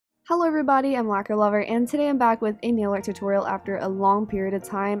Hello everybody, I'm Lacquer Lover, and today I'm back with a nail art tutorial after a long period of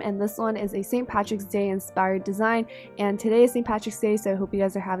time, and this one is a St. Patrick's Day inspired design, and today is St. Patrick's Day, so I hope you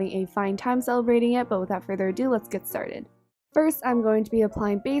guys are having a fine time celebrating it, but without further ado, let's get started. First, I'm going to be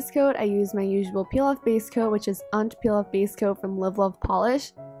applying base coat. I use my usual peel off base coat, which is Unt Peel Off Base Coat from Live Love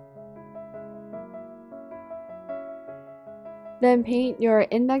Polish. Then paint your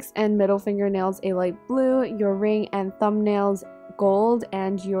index and middle fingernails a light blue, your ring and thumbnails gold,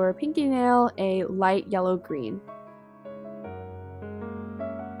 and your pinky nail a light yellow green.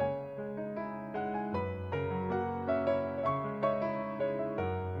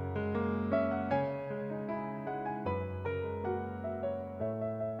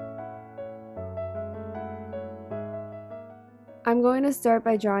 I'm going to start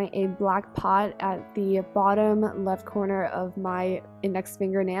by drawing a black pot at the bottom left corner of my index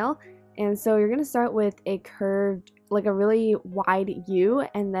fingernail. And so you're going to start with a curved, like a really wide U,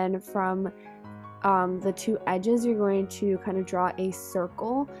 and then from the two edges you're going to kind of draw a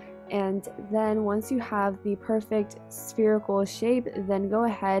circle. And then once you have the perfect spherical shape, then go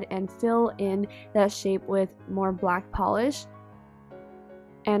ahead and fill in that shape with more black polish.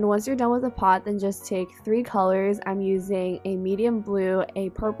 And once you're done with the pot, then just take three colors. I'm using a medium blue, a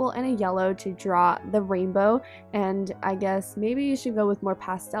purple, and a yellow to draw the rainbow. And I guess maybe you should go with more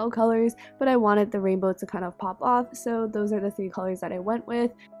pastel colors, but I wanted the rainbow to kind of pop off, so those are the three colors that I went with.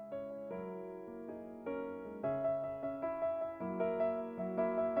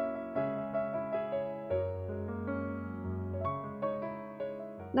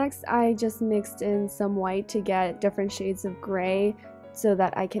 Next, I just mixed in some white to get different shades of gray, so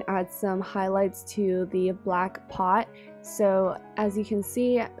that I can add some highlights to the black pot. So as you can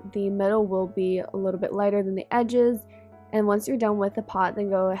see, the middle will be a little bit lighter than the edges, and once you're done with the pot, then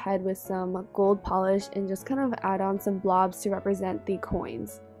go ahead with some gold polish and just kind of add on some blobs to represent the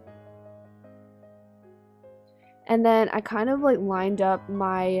coins. And then I kind of like lined up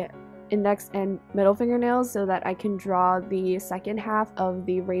my index and middle fingernails so that I can draw the second half of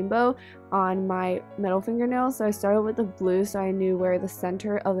the rainbow on my middle fingernail. So I started with the blue so I knew where the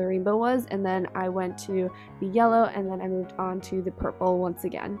center of the rainbow was, and then I went to the yellow, and then I moved on to the purple once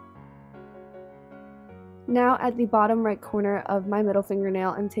again. Now at the bottom right corner of my middle fingernail,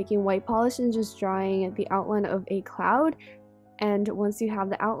 I'm taking white polish and just drawing the outline of a cloud. And once you have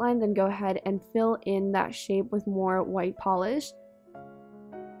the outline, then go ahead and fill in that shape with more white polish.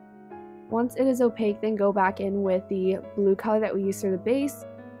 Once it is opaque, then go back in with the blue color that we used for the base.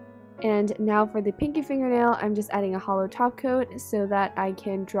 And now for the pinky fingernail, I'm just adding a hollow top coat so that I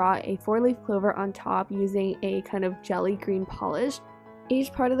can draw a 4-leaf clover on top using a kind of jelly green polish.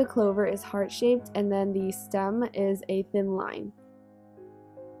 Each part of the clover is heart-shaped, and then the stem is a thin line.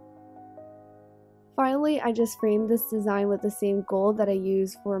 Finally, I just framed this design with the same gold that I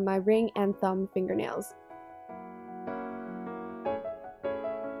used for my ring and thumb fingernails.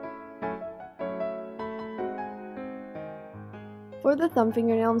 For the thumb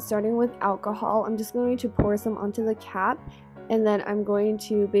fingernail, I'm starting with alcohol. I'm just going to pour some onto the cap, and then I'm going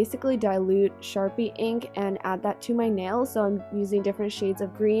to basically dilute Sharpie ink and add that to my nail. So I'm using different shades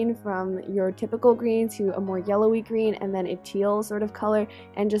of green, from your typical green to a more yellowy green, and then a teal sort of color,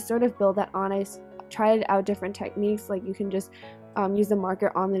 and just sort of build that on. I tried out different techniques, like you can just use the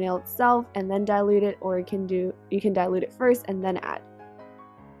marker on the nail itself and then dilute it, or you can dilute it first and then add.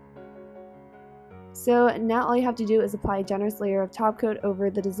 So now all you have to do is apply a generous layer of top coat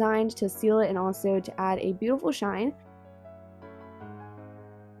over the design to seal it and also to add a beautiful shine.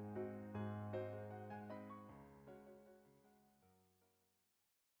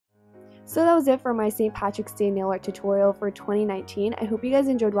 So that was it for my St. Patrick's Day nail art tutorial for 2019. I hope you guys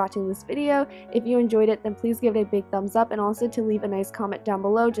enjoyed watching this video. If you enjoyed it, then please give it a big thumbs up, and also to leave a nice comment down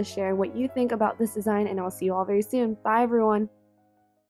below just sharing what you think about this design, and I'll see you all very soon. Bye everyone!